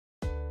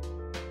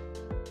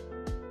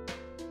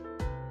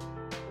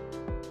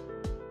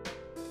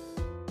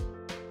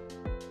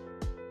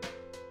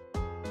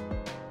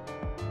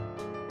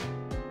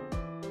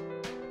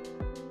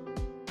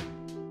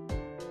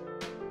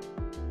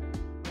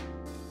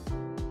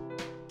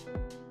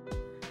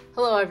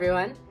Hello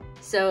everyone.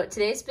 So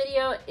today's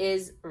video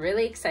is a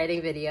really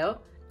exciting video.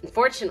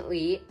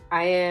 Unfortunately,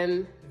 I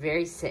am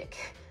very sick,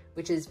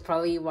 which is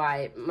probably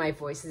why my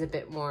voice is a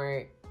bit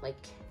more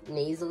like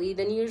nasally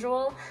than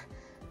usual.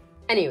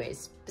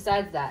 Anyways,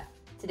 besides that,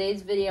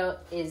 today's video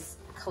is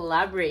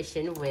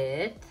collaboration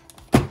with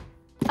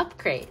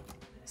Upcrate.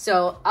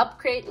 So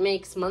Upcrate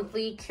makes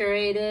monthly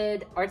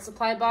curated art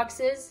supply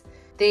boxes.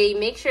 They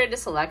make sure to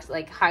select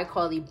like high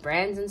quality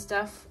brands and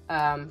stuff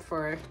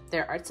for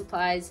their art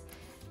supplies.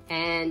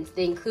 And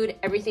they include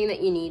everything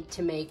that you need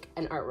to make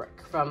an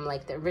artwork, from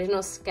like the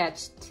original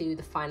sketch to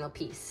the final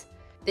piece.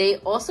 They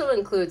also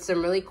include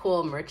some really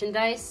cool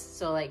merchandise,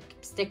 so like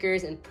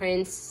stickers and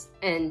prints,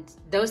 and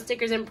those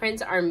stickers and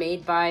prints are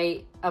made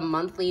by a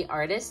monthly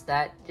artist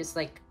that just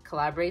like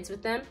collaborates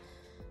with them.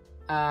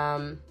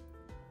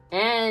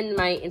 And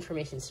my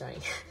information's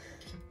showing.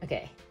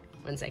 Okay,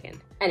 1 second.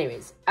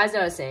 Anyways, as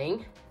I was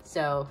saying,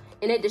 so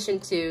in addition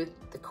to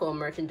the cool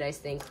merchandise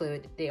they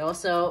include, they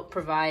also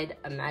provide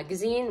a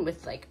magazine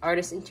with like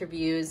artist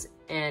interviews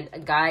and a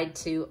guide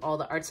to all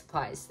the art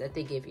supplies that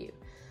they give you.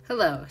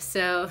 Hello,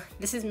 so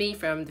this is me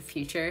from the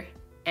future,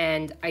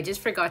 and I just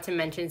forgot to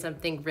mention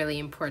something really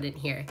important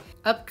here.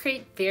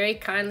 Upcrate very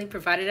kindly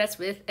provided us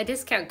with a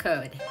discount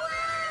code.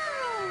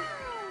 Wow!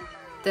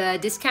 The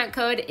discount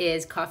code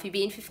is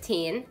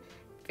CoffeeBean15,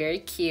 very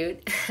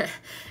cute.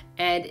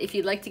 And if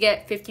you'd like to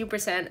get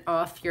 15%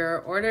 off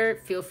your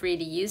order, feel free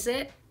to use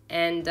it.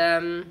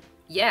 And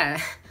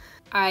yeah,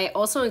 I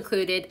also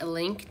included a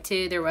link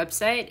to their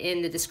website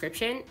in the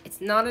description. It's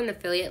not an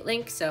affiliate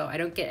link, so I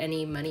don't get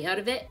any money out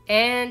of it.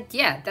 And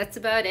yeah, that's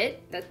about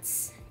it.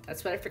 That's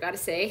what I forgot to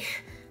say.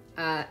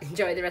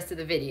 Enjoy the rest of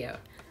the video.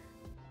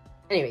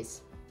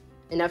 Anyways,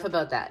 enough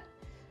about that.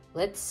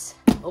 Let's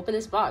open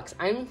this box.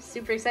 I'm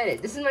super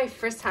excited. This is my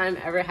first time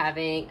ever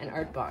having an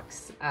art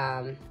box.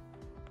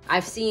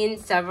 I've seen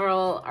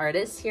several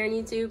artists here on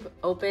YouTube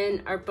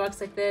open art box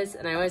like this,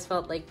 and I always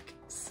felt like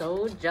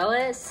so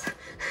jealous,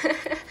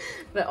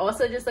 but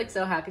also just like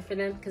so happy for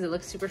them because it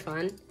looks super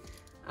fun.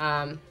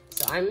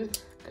 So I'm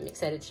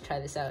excited to try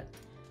this out.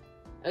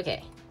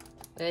 Okay,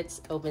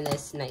 let's open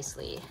this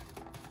nicely.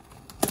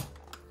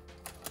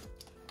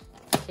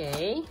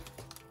 Okay,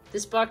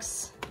 this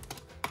box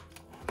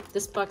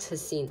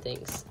has seen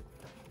things.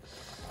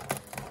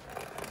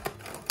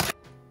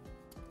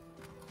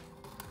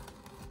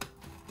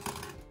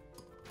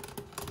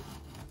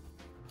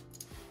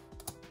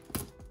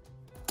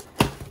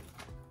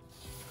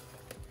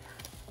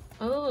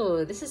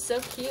 Oh, this is so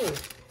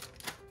cute.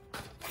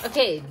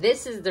 Okay,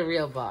 this is the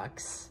real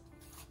box.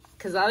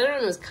 Because the other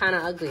one was kind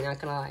of ugly, not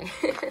gonna lie.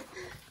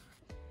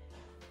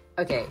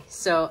 Okay,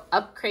 so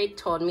Upcrate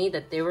told me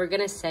that they were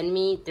gonna send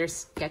me their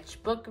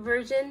sketchbook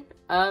version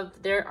of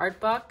their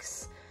art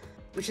box,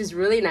 which is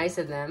really nice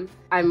of them.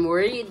 I'm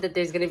worried that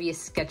there's gonna be a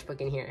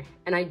sketchbook in here,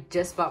 and I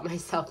just bought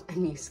myself a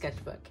new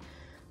sketchbook.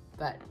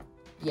 But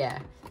yeah,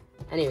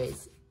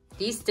 anyways,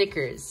 these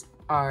stickers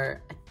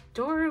are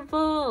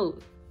adorable.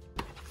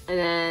 And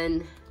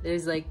then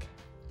there's like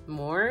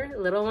more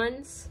little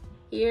ones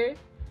here.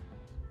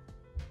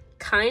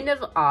 Kind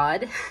of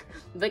odd,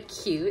 but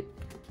cute.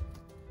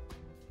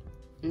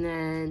 And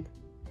then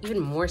even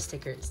more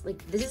stickers.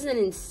 Like, this is an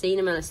insane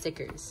amount of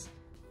stickers.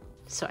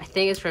 So I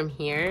think it's from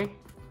here.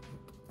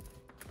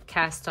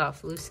 Cast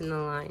off, loosen the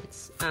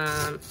lines.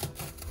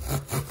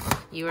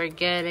 You are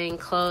getting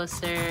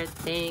closer.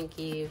 Thank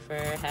you for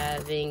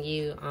having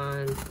you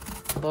on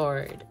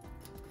board.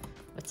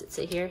 What's it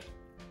say here?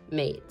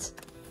 Mate.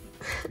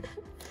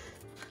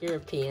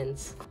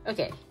 Europeans.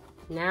 Okay,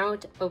 now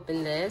to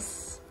open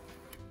this.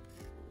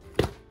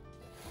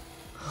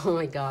 Oh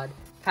my god,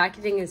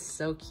 packaging is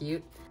so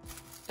cute.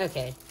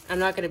 Okay, I'm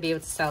not gonna be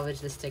able to salvage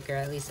the sticker,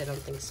 at least I don't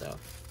think so.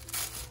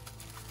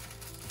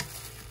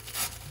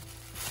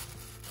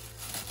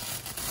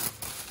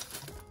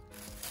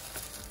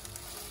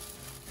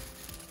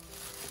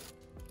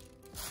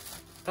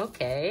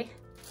 Okay.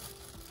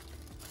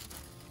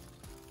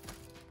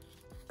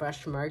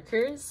 Brush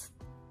markers.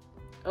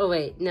 Oh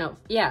wait, no,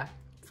 yeah.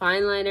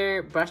 Fine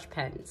liner brush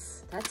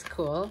pens. That's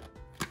cool.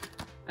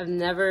 I've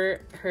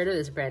never heard of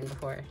this brand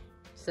before.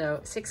 So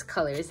 6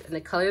 colors, and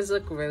the colors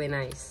look really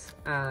nice.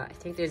 I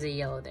think there's a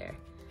yellow there.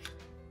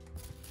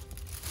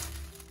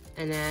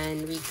 And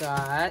then we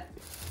got,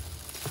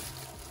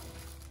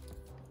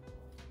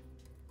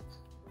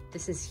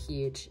 this is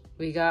huge.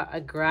 We got a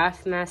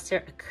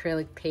Graphmaster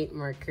acrylic paint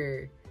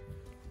marker.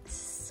 It's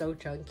so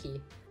chunky.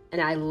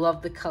 And I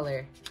love the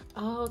color.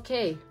 Oh,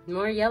 okay,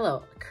 more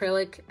yellow.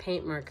 Acrylic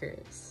paint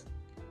markers.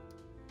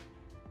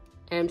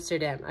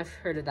 Amsterdam, I've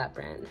heard of that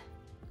brand.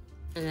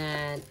 And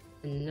then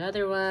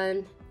another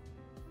one.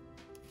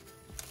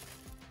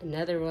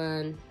 Another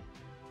one.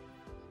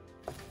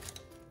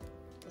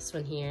 This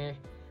one here.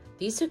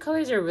 These two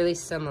colors are really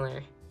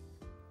similar.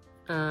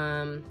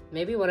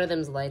 Maybe one of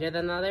them's lighter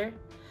than the other.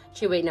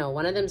 Actually, wait, no,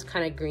 one of them's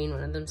kind of green,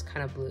 one of them's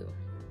kind of blue.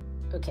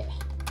 Okay,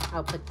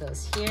 I'll put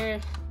those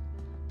here.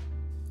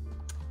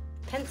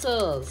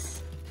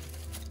 Pencils.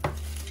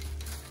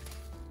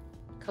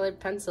 Colored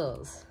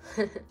pencils.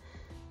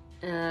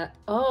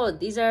 Oh,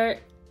 these are,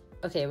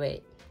 okay,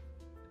 wait.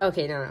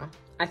 Okay, no.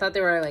 I thought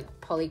they were like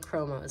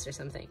polychromos or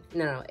something.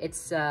 No,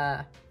 it's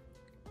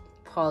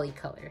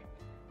polycolor.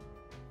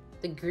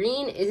 The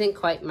green isn't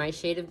quite my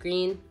shade of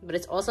green, but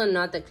it's also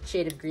not the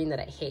shade of green that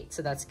I hate,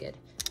 so that's good.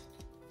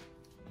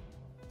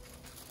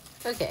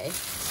 Okay,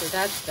 so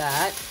that's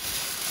that.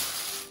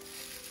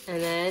 And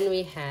then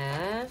we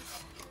have,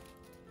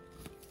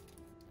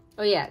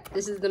 oh yeah,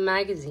 this is the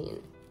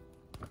magazine.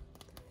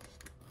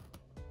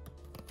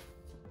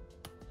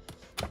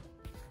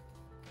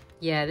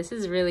 Yeah, this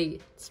is really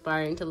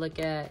inspiring to look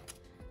at.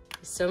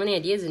 There's so many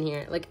ideas in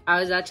here. Like, I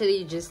was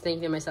actually just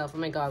thinking to myself, oh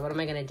my god, what am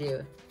I gonna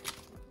do?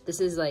 This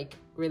is like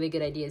really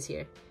good ideas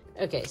here.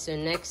 Okay, so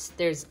next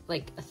there's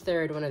like a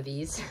third one of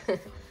these.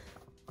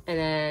 And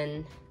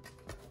then,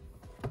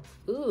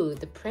 ooh,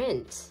 the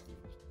print.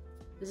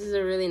 This is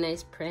a really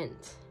nice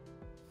print.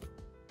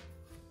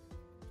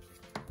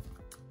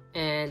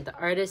 And the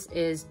artist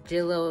is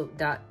Jillo.beans.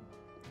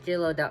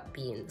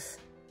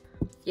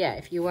 Yeah,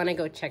 if you want to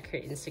go check her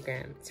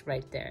Instagram, it's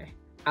right there.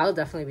 I'll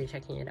definitely be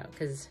checking it out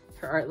because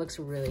her art looks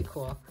really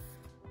cool.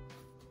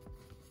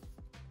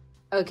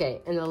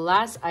 Okay, and the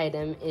last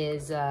item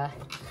is,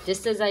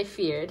 just as I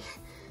feared,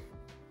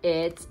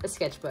 it's a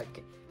sketchbook.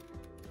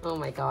 Oh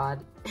my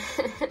god.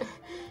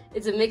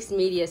 It's a mixed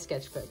media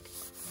sketchbook.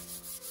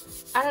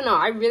 I don't know,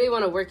 I really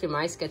want to work in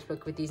my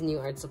sketchbook with these new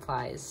art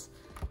supplies.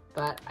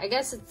 But I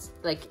guess it's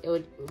like,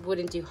 it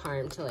wouldn't do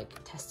harm to like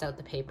test out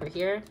the paper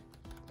here.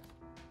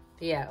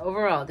 But yeah,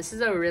 overall, this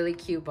is a really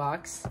cute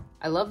box.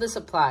 I love the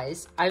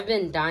supplies. I've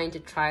been dying to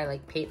try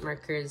like paint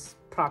markers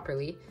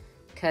properly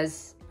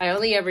because I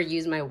only ever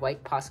use my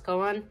white Posco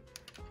one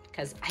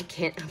because I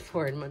can't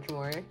afford much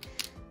more.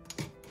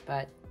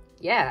 But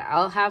yeah,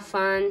 I'll have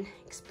fun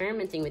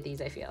experimenting with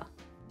these, I feel.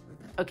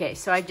 Okay,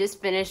 so I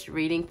just finished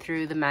reading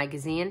through the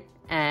magazine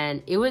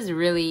and it was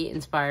really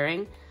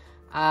inspiring.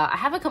 I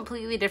have a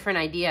completely different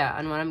idea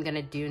on what I'm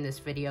gonna do in this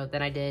video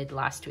than I did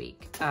last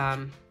week.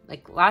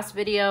 Like last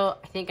video,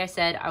 I think I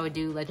said I would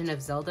do Legend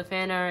of Zelda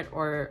fan art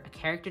or a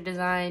character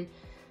design.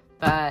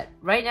 But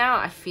right now,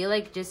 I feel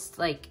like just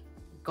like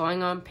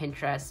going on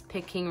Pinterest,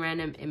 picking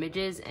random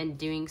images and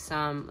doing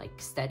some like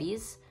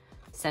studies,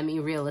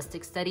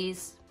 semi-realistic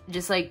studies,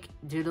 just like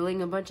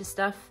doodling a bunch of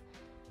stuff.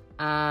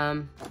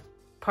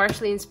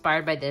 Partially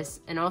inspired by this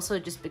and also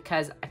just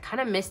because I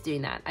kind of miss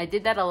doing that. I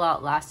did that a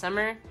lot last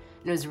summer and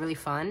it was really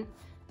fun.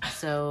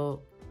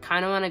 So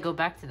kind of want to go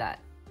back to that.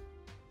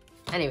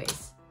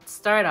 Anyways,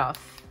 start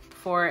off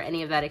before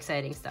any of that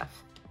exciting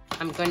stuff.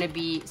 I'm going to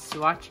be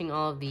swatching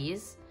all of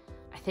these.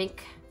 I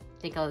think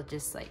I'll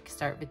just like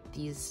start with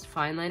these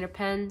fine liner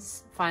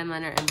pens, fine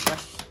liner and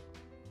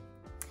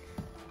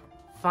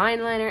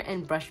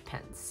brush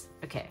pens.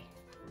 Okay.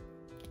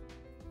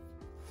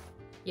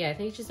 Yeah, I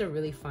think it's just a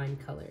really fine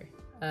color.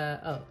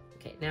 Oh,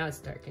 okay, now it's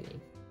darkening.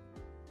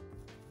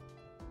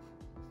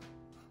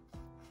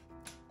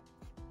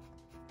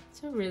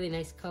 It's a really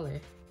nice color.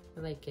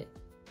 I like it.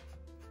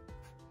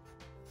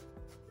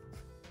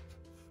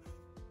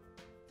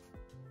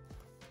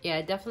 Yeah,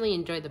 I definitely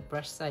enjoy the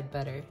brush side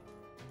better.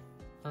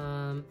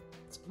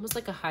 It's almost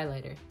like a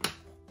highlighter.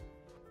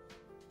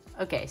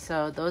 Okay,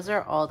 so those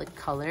are all the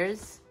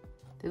colors.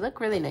 They look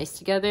really nice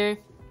together.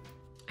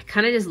 I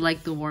kind of just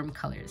like the warm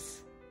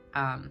colors.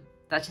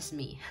 That's just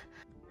me.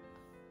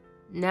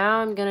 Now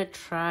I'm gonna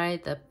try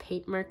the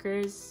paint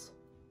markers.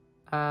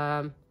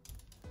 I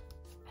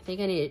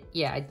think I need,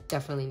 yeah, I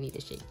definitely need to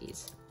shake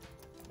these.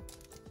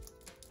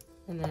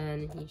 And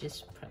then you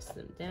just press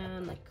them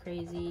down like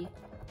crazy.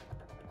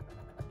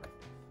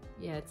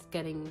 Yeah, it's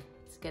getting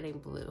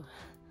blue.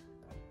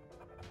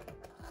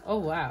 Oh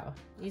wow,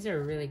 these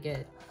are really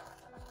good.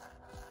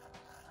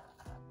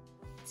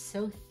 It's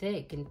so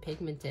thick and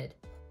pigmented.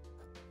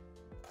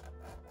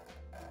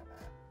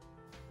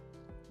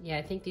 Yeah,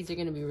 I think these are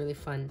gonna be really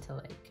fun to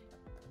like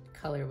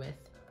color with.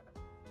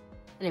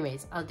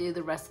 Anyways, I'll do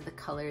the rest of the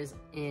colors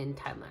in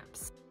time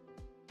lapse.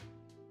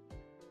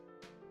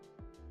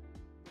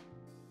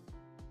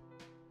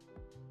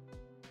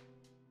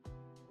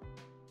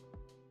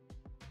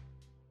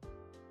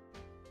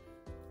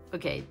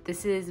 Okay,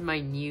 this is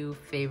my new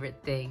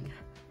favorite thing.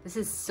 This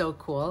is so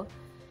cool.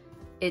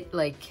 It's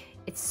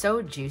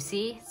so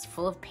juicy, it's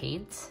full of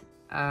paint.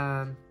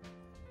 And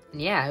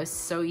yeah, it was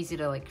so easy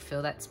to like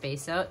fill that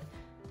space out.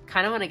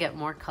 Kind of want to get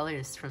more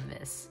colors from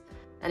this.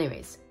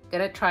 Anyways,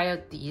 gonna try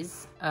out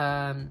these.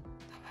 I'll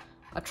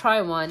try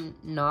one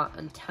not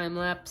on time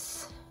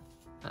lapse.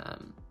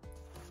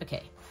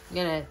 Okay,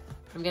 I'm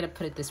gonna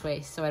put it this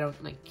way so I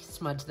don't like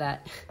smudge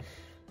that.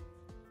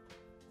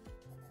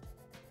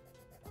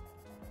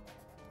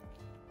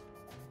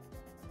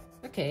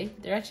 Okay,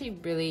 they're actually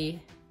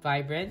really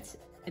vibrant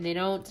and they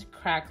don't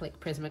crack like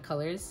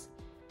Prismacolors.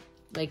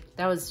 Like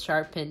that was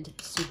sharpened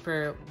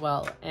super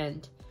well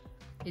and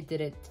it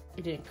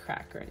didn't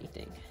crack or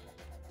anything.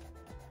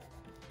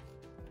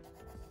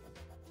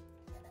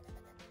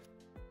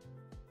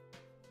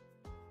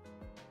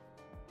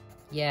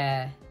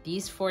 Yeah,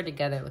 these four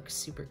together look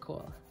super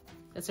cool.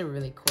 That's a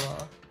really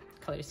cool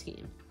color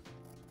scheme.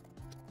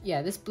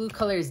 Yeah, this blue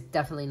color is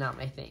definitely not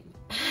my thing.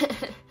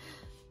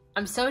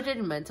 I'm so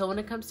judgmental when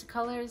it comes to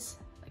colors.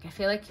 Like, I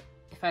feel like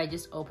if I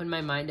just opened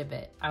my mind a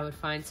bit, I would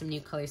find some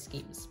new color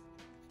schemes.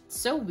 It's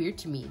so weird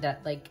to me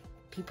that, like,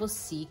 people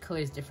see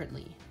colors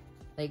differently.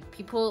 Like,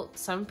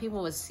 some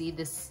people would see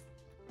this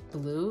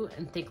blue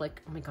and think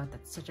like, oh my god,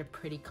 that's such a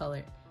pretty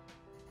color.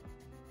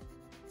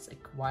 It's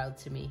like wild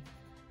to me.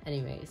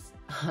 Anyways,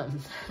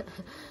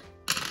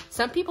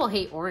 some people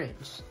hate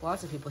orange.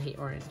 Lots of people hate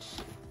orange.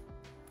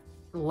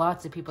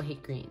 Lots of people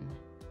hate green.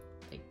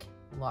 Like,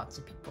 lots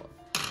of people.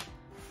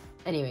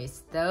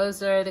 Anyways,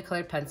 those are the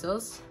colored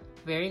pencils.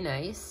 Very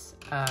nice.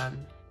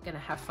 Gonna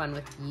have fun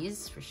with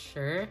these for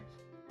sure.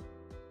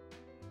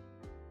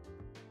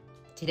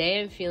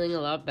 Today I'm feeling a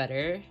lot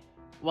better.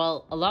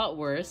 Well, a lot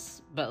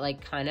worse, but like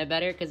kind of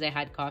better because I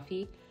had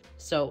coffee.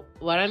 So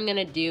what I'm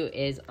gonna do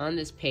is on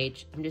this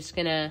page, I'm just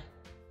gonna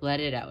let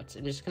it out.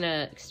 I'm just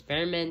gonna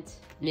experiment,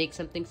 make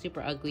something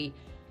super ugly.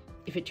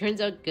 If it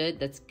turns out good,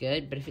 that's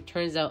good. But if it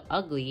turns out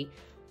ugly,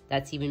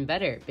 that's even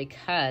better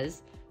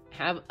because I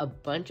have a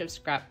bunch of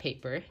scrap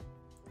paper.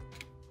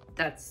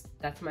 That's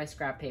my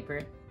scrap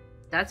paper.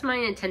 That's my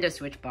Nintendo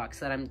Switch box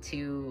that I'm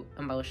too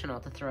emotional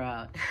to throw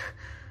out.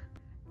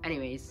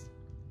 Anyways,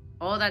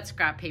 all that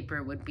scrap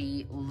paper would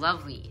be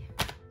lovely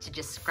to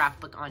just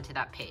scrapbook onto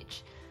that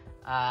page.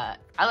 I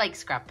like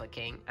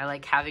scrapbooking. I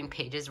like having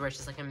pages where it's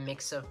just like a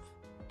mix of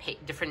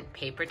different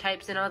paper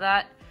types and all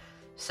that.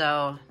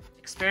 So,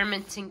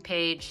 experimenting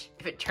page.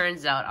 If it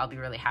turns out, I'll be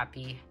really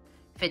happy.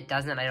 If it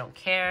doesn't, I don't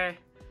care.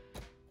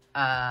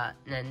 And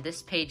then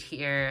this page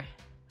here,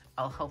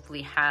 I'll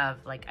hopefully have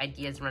like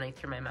ideas running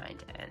through my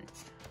mind. And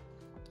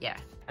yeah,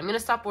 I'm gonna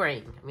stop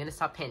worrying. I'm gonna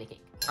stop panicking.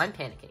 I'm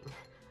panicking.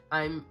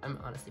 I'm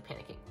honestly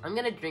panicking. I'm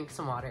gonna drink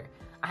some water.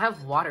 I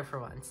have water for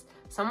once.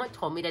 Someone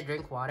told me to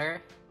drink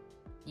water.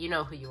 You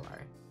know who you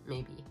are,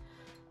 maybe.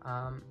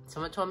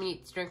 Someone told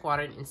me to drink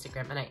water on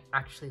Instagram and I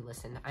actually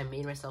listened. I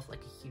made myself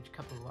like a huge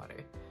cup of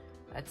water.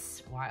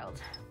 That's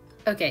wild.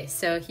 Okay,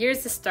 so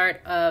here's the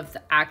start of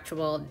the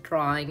actual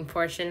drawing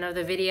portion of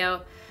the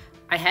video.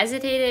 I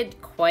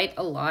hesitated quite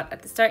a lot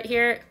at the start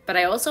here, but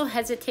I also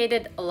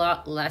hesitated a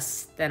lot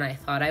less than I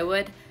thought I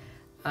would.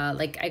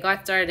 Like, I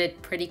got started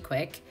pretty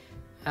quick.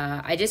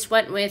 I just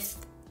went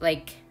with,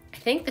 like, I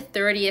think the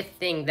 30th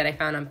thing that I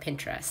found on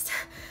Pinterest.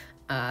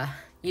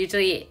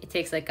 Usually it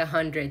takes like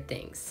 100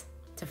 things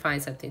to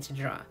find something to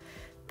draw.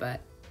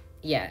 But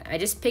yeah, I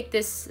just picked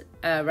this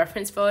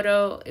reference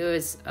photo. It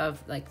was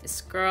of like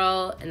this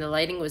girl and the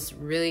lighting was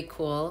really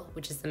cool,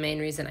 which is the main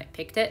reason I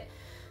picked it.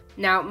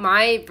 Now,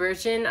 my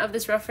version of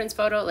this reference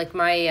photo, like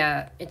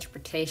my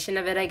interpretation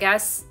of it, I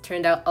guess,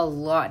 turned out a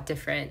lot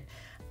different.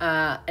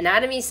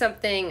 Anatomy is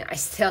something I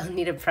still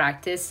need to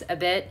practice a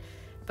bit.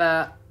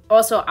 But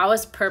also, I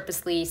was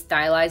purposely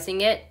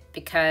stylizing it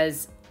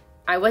because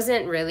I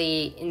wasn't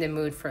really in the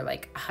mood for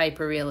like a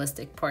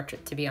hyper-realistic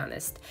portrait, to be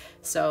honest.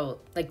 So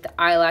like the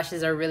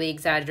eyelashes are really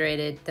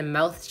exaggerated. The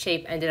mouth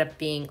shape ended up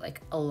being like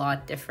a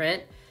lot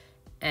different.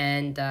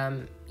 And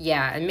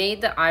yeah, I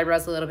made the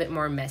eyebrows a little bit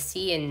more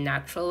messy and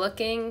natural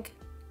looking,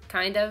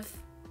 kind of.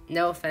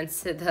 No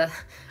offense to the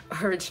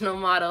original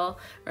model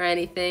or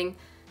anything.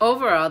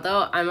 Overall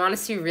though, I'm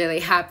honestly really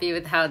happy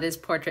with how this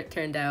portrait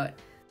turned out.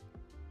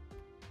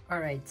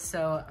 Alright,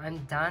 so I'm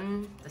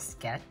done the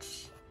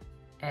sketch,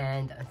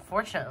 and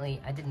unfortunately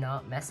I did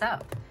not mess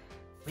up,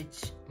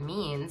 which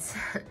means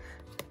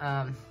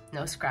no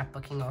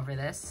scrapbooking over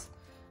this.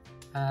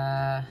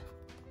 Now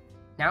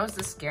is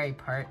the scary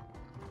part,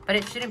 but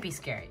it shouldn't be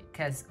scary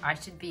because I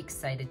should be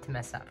excited to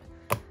mess up.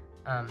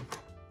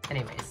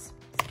 Anyways,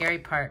 scary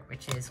part,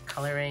 which is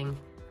coloring.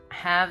 I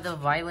have the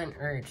violent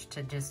urge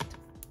to just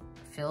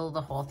fill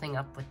the whole thing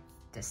up with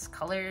this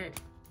color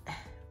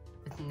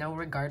with no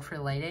regard for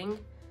lighting.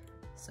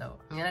 So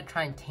I'm gonna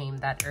try and tame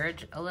that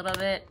urge a little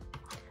bit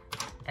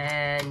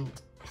and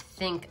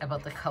think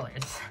about the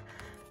colors.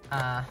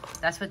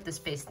 That's what the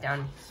space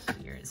down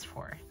here is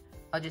for.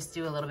 I'll just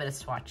do a little bit of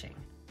swatching.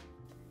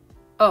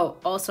 Oh,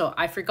 also,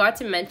 I forgot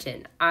to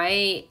mention,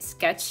 I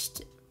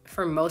sketched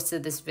for most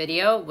of this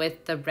video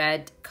with the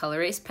red color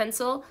erase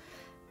pencil.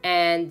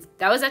 And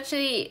that was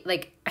actually,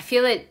 like, I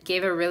feel it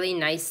gave a really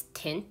nice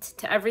tint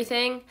to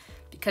everything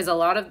because a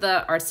lot of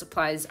the art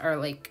supplies are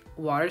like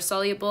water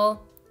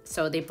soluble.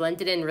 So they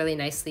blended in really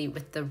nicely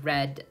with the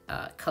red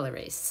color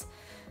erase.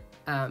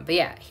 But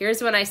yeah,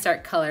 here's when I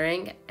start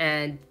coloring,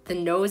 and the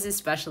nose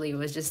especially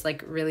was just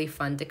like really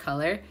fun to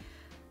color.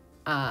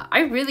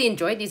 I really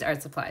enjoyed these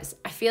art supplies.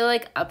 I feel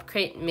like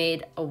Upcrate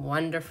made a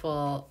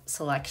wonderful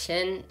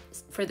selection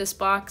for this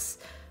box.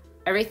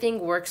 Everything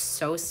works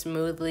so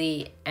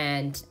smoothly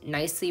and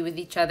nicely with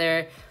each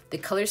other. The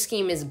color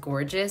scheme is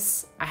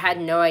gorgeous. I had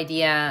no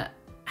idea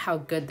how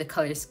good the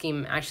color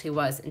scheme actually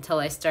was until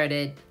I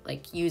started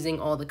like using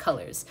all the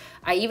colors.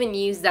 I even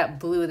used that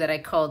blue that I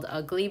called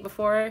ugly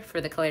before for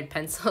the colored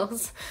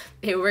pencils.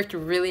 It worked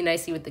really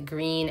nicely with the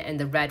green and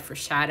the red for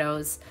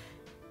shadows.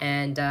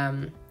 And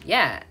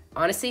yeah,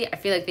 honestly, I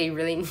feel like they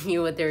really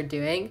knew what they were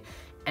doing.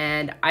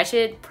 And I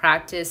should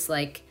practice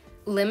like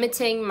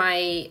limiting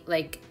my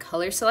like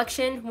color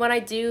selection when I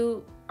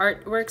do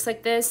artworks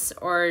like this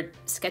or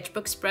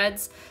sketchbook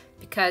spreads,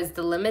 because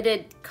the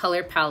limited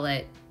color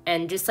palette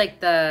and just like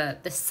the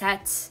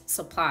set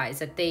supplies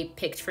that they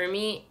picked for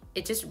me,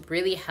 it just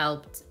really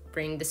helped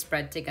bring the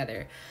spread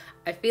together.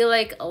 I feel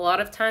like a lot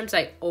of times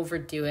I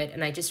overdo it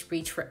and I just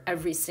reach for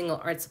every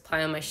single art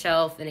supply on my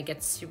shelf and it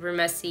gets super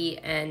messy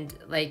and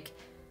like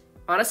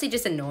honestly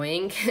just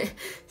annoying.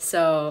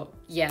 So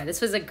yeah,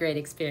 this was a great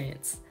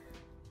experience.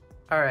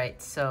 All right,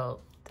 so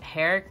the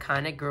hair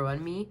kind of grew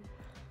on me.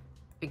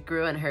 It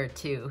grew on her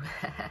too.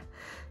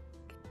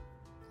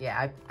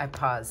 Yeah, I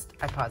paused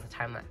the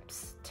time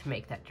lapse to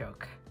make that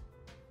joke.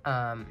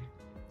 I'm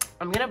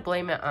gonna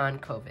blame it on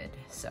COVID,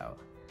 so.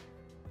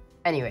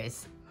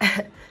 Anyways,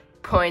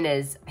 point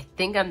is, I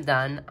think I'm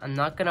done. I'm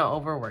not gonna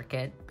overwork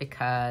it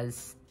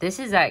because this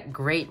is at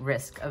great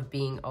risk of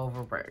being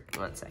overworked.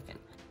 1 second.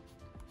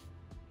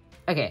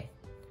 Okay.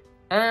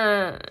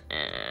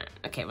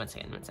 Okay, 1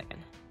 second.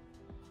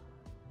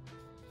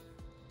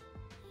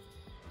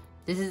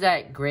 This is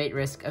at great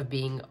risk of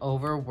being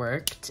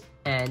overworked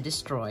and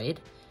destroyed.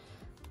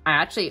 I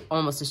actually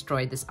almost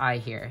destroyed this eye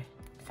here.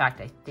 In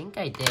fact, I think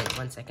I did.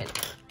 1 second.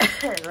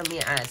 Let me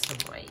add some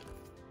white.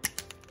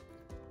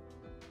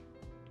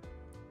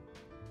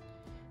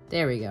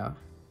 There we go.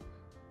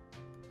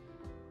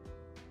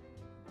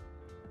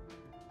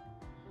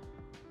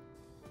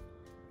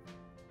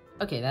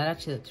 Okay, that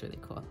actually looks really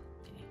cool.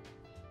 Okay.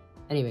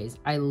 Anyways,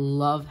 I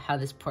love how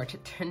this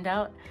portrait turned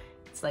out.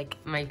 It's like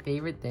my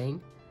favorite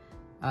thing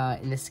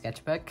in this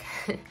sketchbook.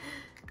 I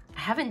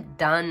haven't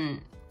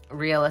done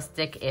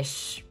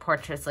realistic-ish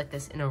portraits like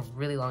this in a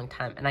really long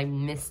time, and I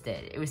missed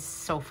it. It was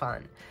so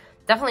fun.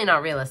 Definitely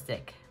not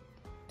realistic,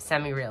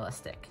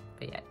 semi-realistic,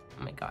 but yeah,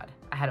 oh my god,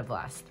 I had a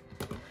blast.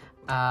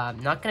 I'm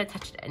not gonna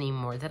touch it any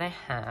more than I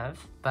have,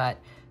 but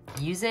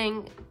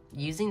using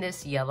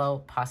this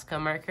yellow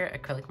Posca marker,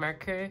 acrylic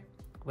marker,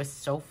 was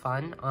so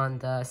fun on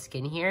the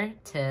skin here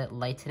to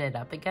lighten it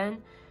up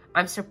again.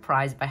 I'm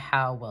surprised by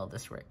how well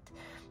this worked.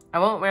 I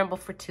won't ramble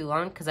for too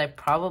long because I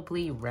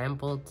probably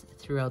rambled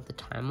throughout the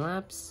time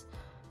lapse,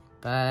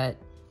 but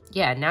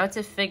yeah, now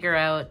to figure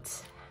out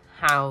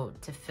how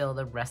to fill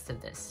the rest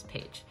of this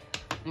page.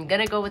 I'm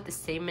gonna go with the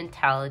same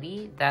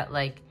mentality that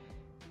like,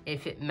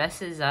 if it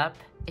messes up,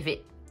 if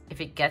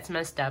it gets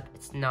messed up,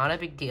 it's not a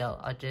big deal.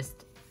 I'll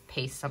just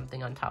paste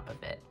something on top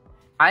of it.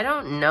 I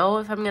don't know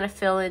if I'm gonna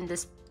fill in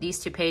these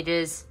 2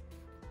 pages.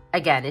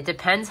 Again, it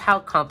depends how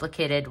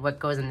complicated what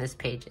goes in this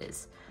page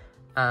is.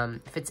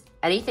 If it's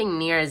anything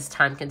near as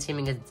time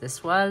consuming as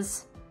this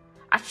was,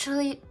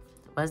 actually,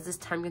 was this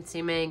time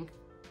consuming?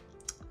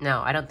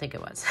 No, I don't think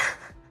it was.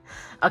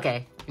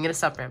 Okay, I'm gonna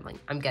stop rambling.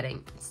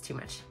 It's too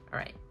much. All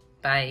right,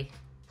 bye.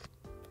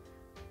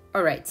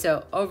 All right,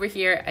 so over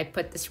here, I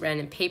put this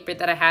random paper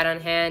that I had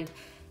on hand,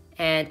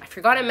 and I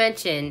forgot to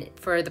mention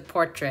for the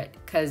portrait,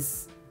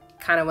 because it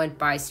kind of went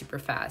by super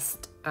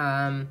fast.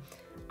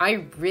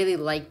 I really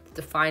liked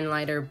the fine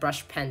liner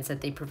brush pens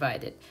that they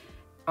provided.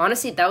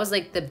 Honestly, that was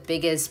like the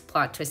biggest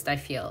plot twist, I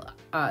feel.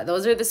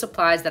 Those are the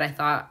supplies that I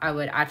thought I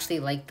would actually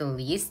like the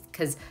least,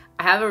 because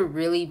I have a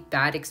really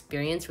bad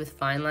experience with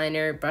fine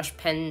liner, brush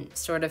pen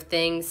sort of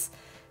things,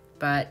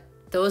 but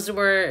those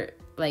were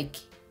like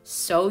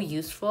so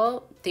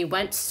useful. They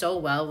went so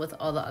well with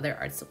all the other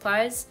art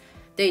supplies.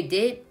 They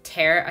did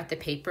tear at the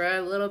paper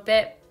a little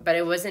bit, but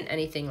it wasn't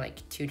anything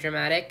like too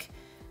dramatic.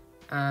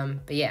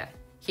 But yeah,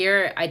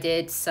 here I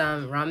did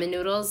some ramen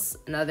noodles,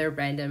 another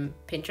random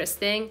Pinterest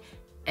thing,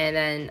 and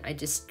then I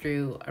just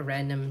drew a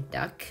random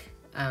duck,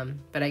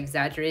 but I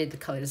exaggerated the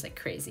colors like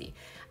crazy.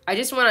 I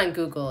just went on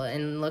Google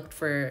and looked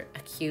for a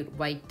cute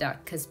white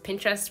duck because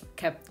Pinterest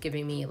kept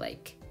giving me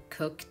like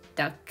cooked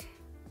duck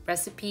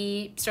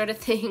recipe sort of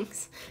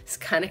things. It's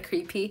kind of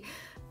creepy.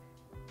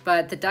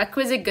 But the duck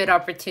was a good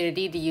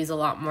opportunity to use a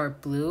lot more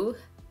blue.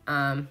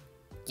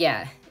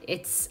 Yeah,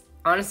 it's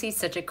honestly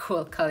such a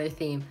cool color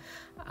theme.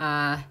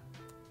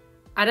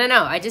 I don't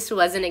know, I just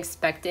wasn't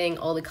expecting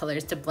all the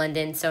colors to blend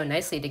in so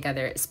nicely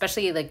together,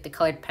 especially like the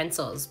colored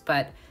pencils,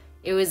 but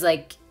it was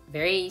like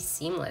very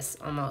seamless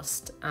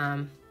almost.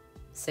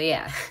 So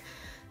yeah.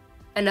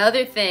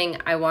 Another thing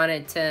I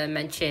wanted to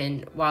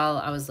mention while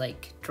I was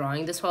like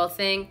drawing this whole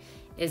thing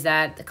is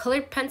that the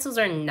colored pencils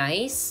are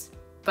nice,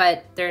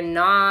 but they're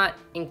not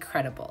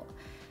incredible.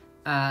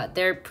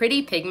 They're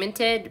pretty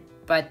pigmented,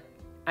 but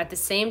at the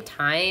same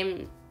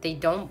time, they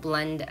don't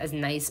blend as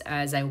nice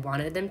as I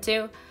wanted them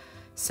to.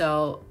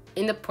 So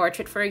in the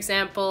portrait, for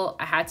example,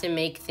 I had to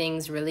make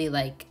things really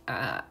like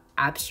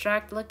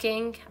abstract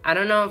looking. I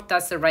don't know if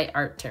that's the right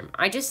art term.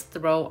 I just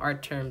throw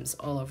art terms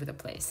all over the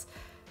place.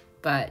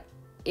 But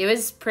it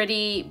was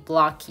pretty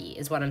blocky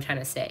is what I'm trying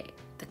to say.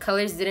 The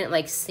colors didn't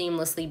like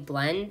seamlessly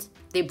blend.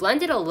 They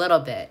blended a little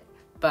bit,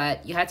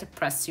 but you had to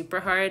press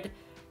super hard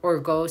or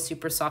go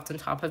super soft on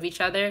top of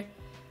each other.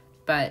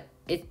 But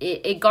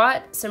it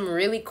got some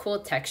really cool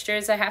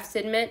textures, I have to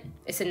admit.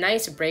 It's a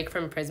nice break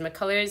from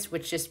Prismacolors,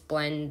 which just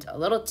blend a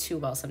little too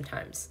well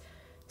sometimes.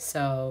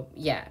 So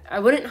yeah, I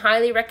wouldn't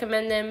highly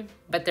recommend them,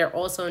 but they're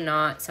also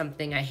not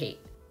something I hate.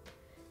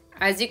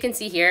 as you can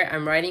see here,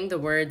 I'm writing the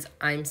words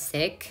 "I'm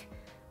sick."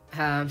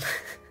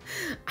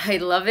 I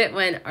love it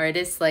when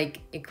artists like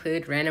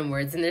include random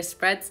words in their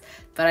spreads,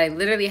 but I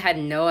literally had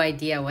no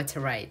idea what to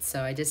write,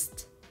 so I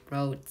just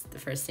wrote the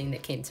first thing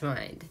that came to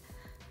mind.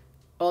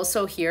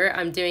 Also here,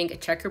 I'm doing a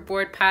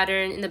checkerboard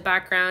pattern in the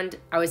background.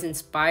 I was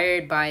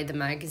inspired by the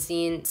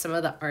magazine. Some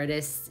of the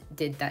artists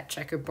did that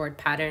checkerboard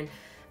pattern.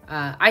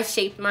 I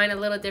shaped mine a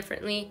little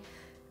differently,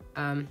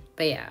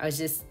 but yeah,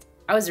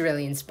 I was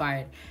really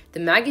inspired.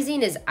 The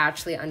magazine is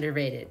actually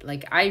underrated.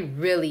 Like, I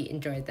really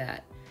enjoyed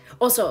that.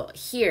 Also,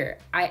 here,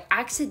 I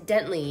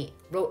accidentally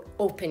wrote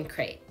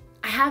Upcrate.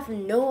 I have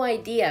no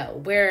idea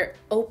where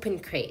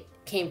Upcrate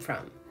came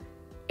from.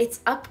 It's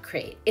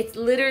Upcrate. It's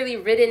literally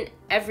written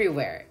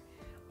everywhere.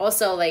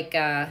 Also, like,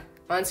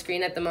 on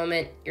screen at the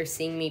moment, you're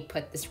seeing me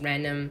put this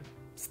random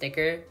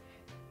sticker.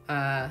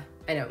 I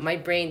know, my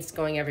brain's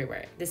going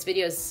everywhere. This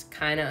video is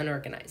kind of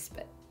unorganized,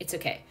 but it's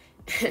okay.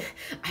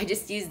 I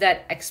just used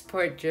that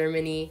Export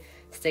Germany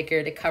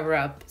sticker to cover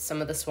up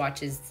some of the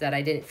swatches that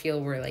I didn't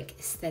feel were like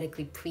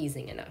aesthetically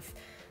pleasing enough.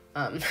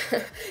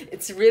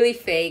 It's really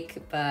fake,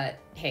 but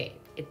hey,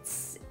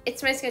 it's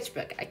my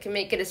sketchbook. I can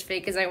make it as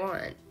fake as I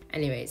want.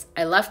 Anyways,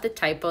 I left the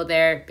typo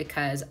there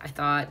because I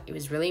thought it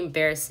was really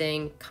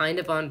embarrassing, kind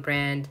of on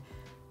brand.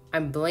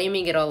 I'm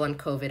blaming it all on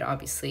COVID,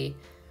 obviously.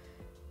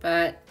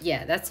 But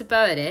yeah, that's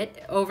about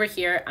it. Over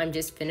here, I'm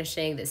just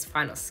finishing this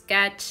final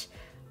sketch.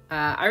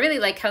 I really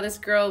like how this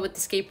girl with the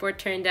skateboard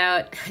turned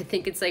out. I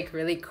think it's like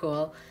really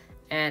cool.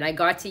 And I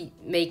got to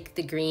make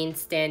the green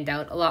stand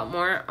out a lot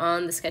more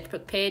on the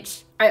sketchbook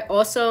page. I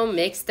also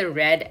mixed the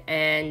red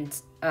and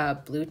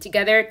blue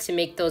together to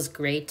make those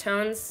gray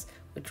tones,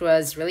 which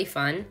was really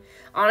fun.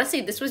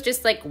 Honestly, this was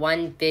just like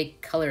one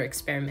big color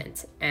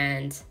experiment,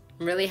 and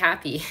I'm really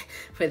happy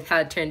with how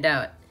it turned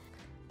out.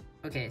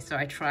 Okay, so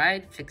I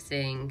tried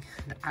fixing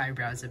the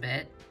eyebrows a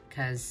bit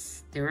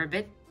because they were a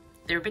bit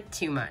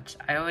too much.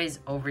 I always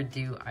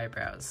overdo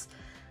eyebrows.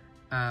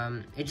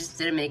 It just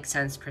didn't make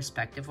sense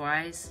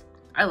perspective-wise.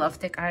 I love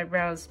thick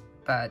eyebrows,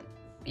 but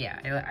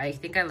yeah, I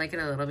think I like it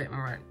a little bit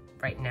more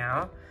right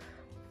now.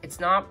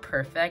 It's not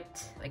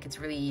perfect, like it's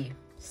really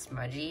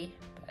smudgy,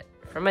 but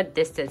from a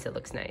distance it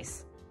looks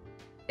nice.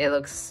 It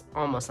looks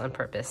almost on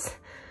purpose.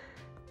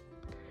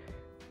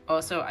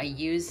 Also, I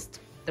used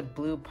the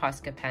blue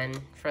Posca pen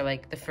for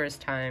like the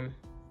first time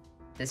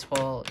this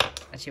whole,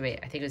 actually wait,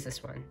 I think it was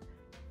this one.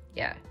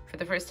 Yeah, for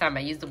the first time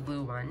I used the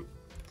blue one.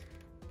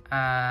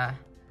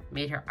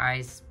 Made her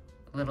eyes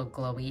a little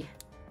glowy.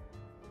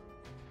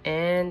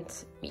 And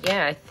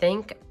yeah, I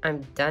think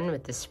I'm done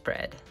with this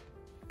spread.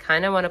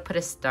 Kind of want to put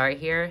a star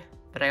here,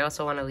 but I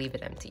also want to leave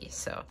it empty,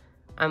 so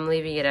I'm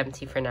leaving it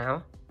empty for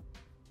now.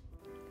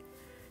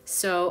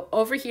 So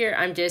over here,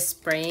 I'm just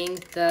spraying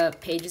the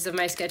pages of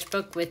my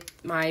sketchbook with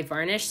my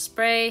varnish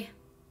spray.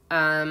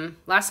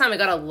 Last time I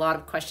got a lot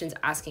of questions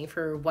asking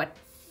for what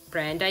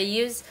brand I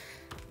use,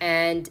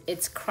 and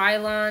it's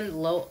Krylon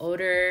Low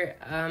Odor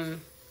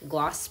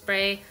Gloss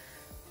Spray.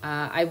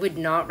 I would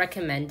not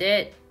recommend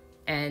it,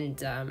 and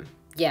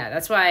yeah,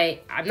 that's why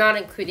I'm not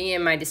including it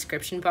in my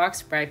description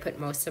box where I put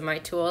most of my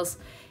tools.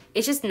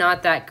 It's just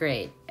not that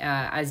great,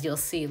 as you'll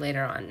see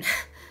later on.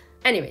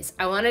 Anyways,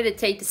 I wanted to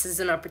take this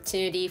as an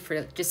opportunity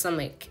for just some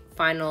like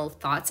final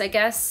thoughts, I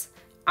guess.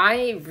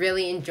 I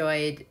really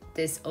enjoyed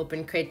this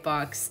Upcrate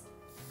box.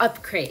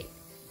 Upcrate.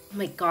 Oh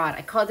my god,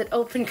 I called it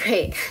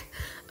Upcrate.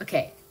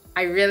 Okay,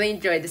 I really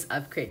enjoyed this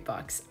Upcrate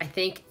box. I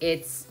think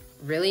it's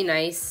really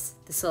nice.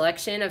 The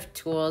selection of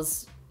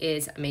tools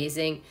is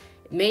amazing.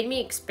 It made me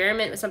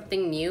experiment with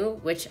something new,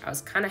 which I was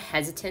kind of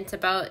hesitant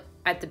about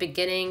at the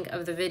beginning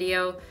of the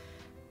video.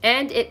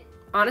 And it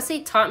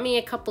honestly taught me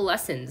a couple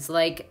lessons.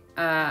 Like,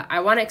 I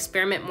want to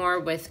experiment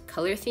more with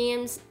color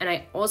themes, and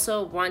I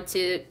also want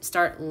to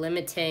start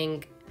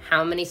limiting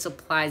how many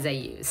supplies I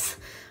use.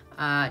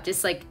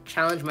 Just like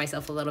challenge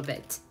myself a little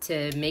bit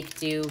to make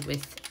do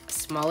with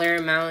smaller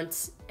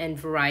amounts and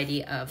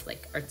variety of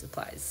like art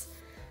supplies.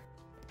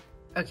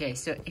 Okay,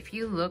 so if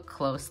you look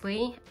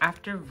closely,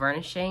 after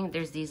varnishing,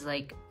 there's these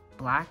like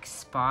black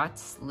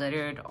spots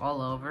littered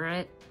all over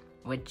it,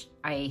 which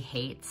I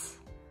hate.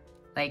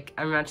 Like,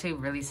 I'm actually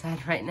really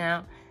sad right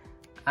now.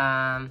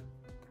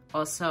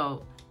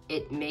 Also,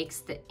 it makes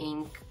the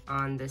ink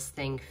on this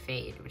thing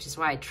fade, which is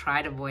why I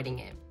tried avoiding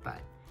it, but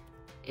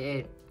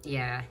it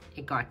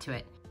got to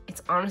it.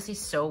 It's honestly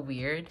so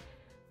weird,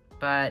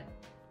 but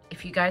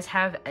if you guys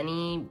have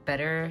any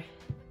better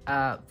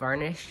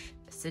varnish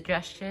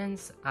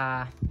suggestions,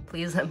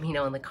 please let me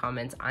know in the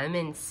comments. I'm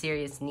in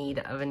serious need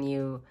of a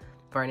new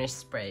varnish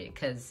spray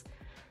because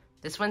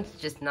this one's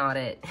just not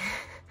it.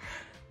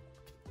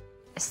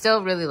 I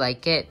still really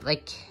like it.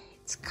 Like,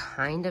 it's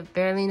kind of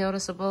barely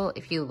noticeable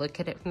if you look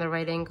at it from the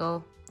right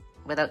angle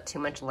without too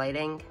much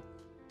lighting.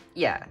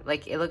 Yeah,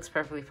 like it looks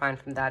perfectly fine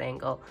from that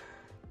angle,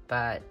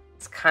 but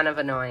it's kind of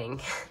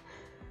annoying.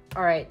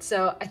 Alright,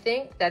 so I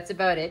think that's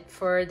about it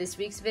for this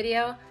week's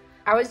video.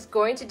 I was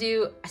going to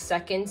do a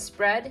second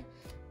spread,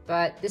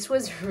 but this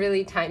was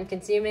really time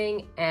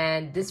consuming,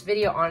 and this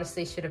video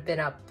honestly should have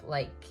been up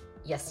like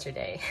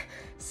yesterday.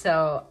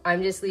 So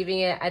I'm just leaving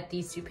it at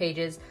these 2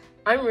 pages.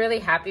 I'm really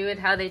happy with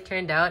how they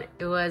turned out.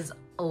 It was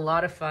a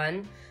lot of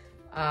fun.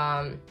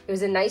 It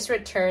was a nice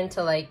return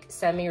to like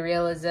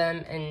semi-realism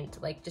and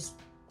like just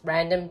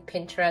random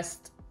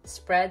Pinterest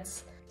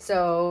spreads.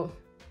 So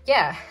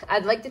yeah,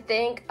 I'd like to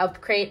thank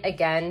Upcrate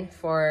again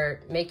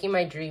for making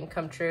my dream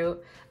come true.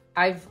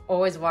 I've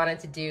always wanted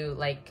to do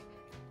like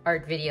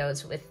art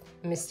videos with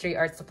mystery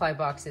art supply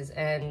boxes,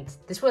 and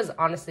this was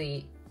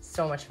honestly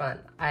so much fun.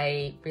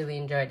 I really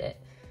enjoyed it.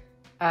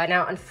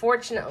 Now,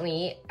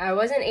 unfortunately, I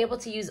wasn't able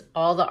to use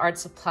all the art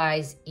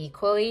supplies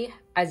equally,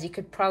 as you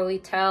could probably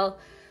tell.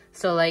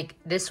 So like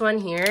this one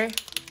here,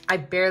 I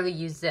barely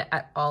used it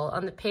at all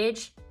on the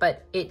page,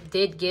 but it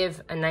did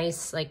give a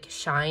nice like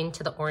shine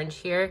to the orange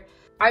here.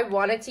 I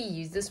wanted to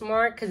use this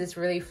more because it's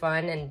really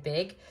fun and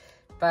big,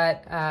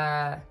 but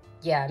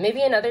yeah,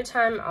 maybe another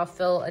time I'll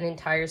fill an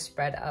entire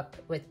spread up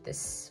with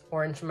this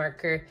orange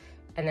marker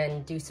and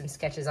then do some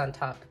sketches on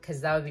top,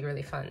 because that would be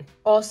really fun.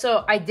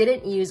 Also, I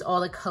didn't use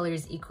all the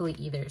colors equally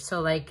either.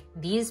 So like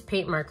these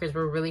paint markers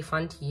were really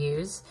fun to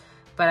use,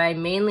 but I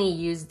mainly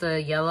used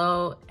the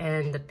yellow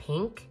and the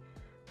pink.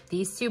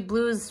 These 2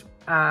 blues,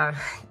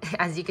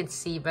 as you can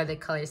see by the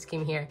color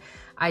scheme here,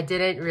 I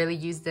didn't really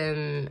use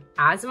them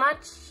as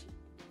much,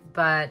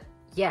 but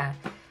yeah.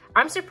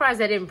 I'm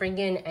surprised I didn't bring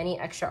in any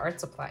extra art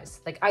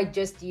supplies. Like I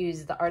just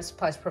used the art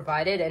supplies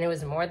provided and it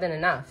was more than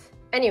enough.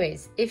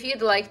 Anyways, if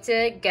you'd like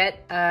to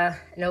get an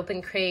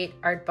Upcrate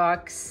art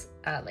box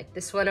like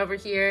this one over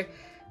here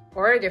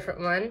or a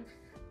different one,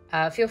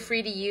 feel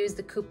free to use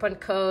the coupon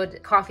code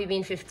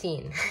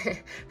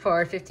CoffeeBean15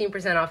 for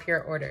 15% off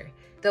your order.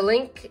 The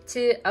link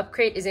to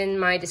Upcrate is in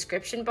my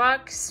description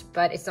box,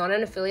 but it's not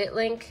an affiliate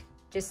link,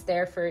 just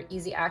there for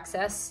easy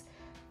access.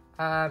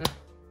 So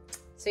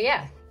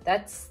yeah,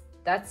 that's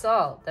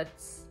all.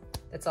 That's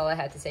all I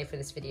had to say for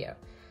this video.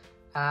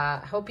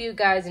 Hope you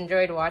guys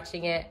enjoyed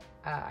watching it.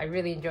 I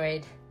really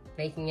enjoyed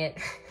making it.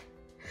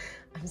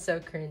 I'm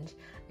so cringe.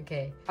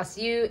 Okay, I'll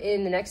see you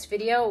in the next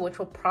video, which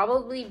will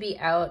probably be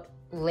out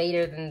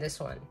later than this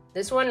one.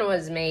 This one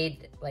was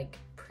made like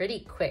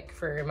pretty quick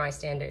for my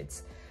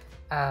standards.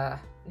 I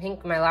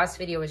think my last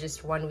video was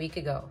just 1 week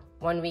ago,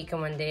 1 week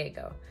and 1 day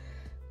ago.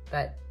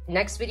 But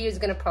next video is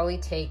gonna probably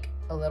take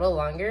a little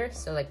longer,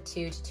 so like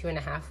 2 to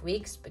 2.5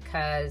 weeks,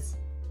 because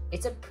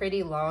it's a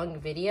pretty long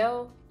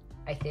video,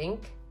 I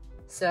think.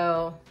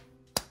 So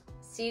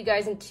see you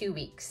guys in 2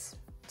 weeks,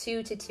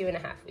 2 to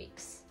 2.5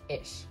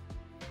 weeks-ish.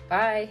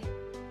 Bye.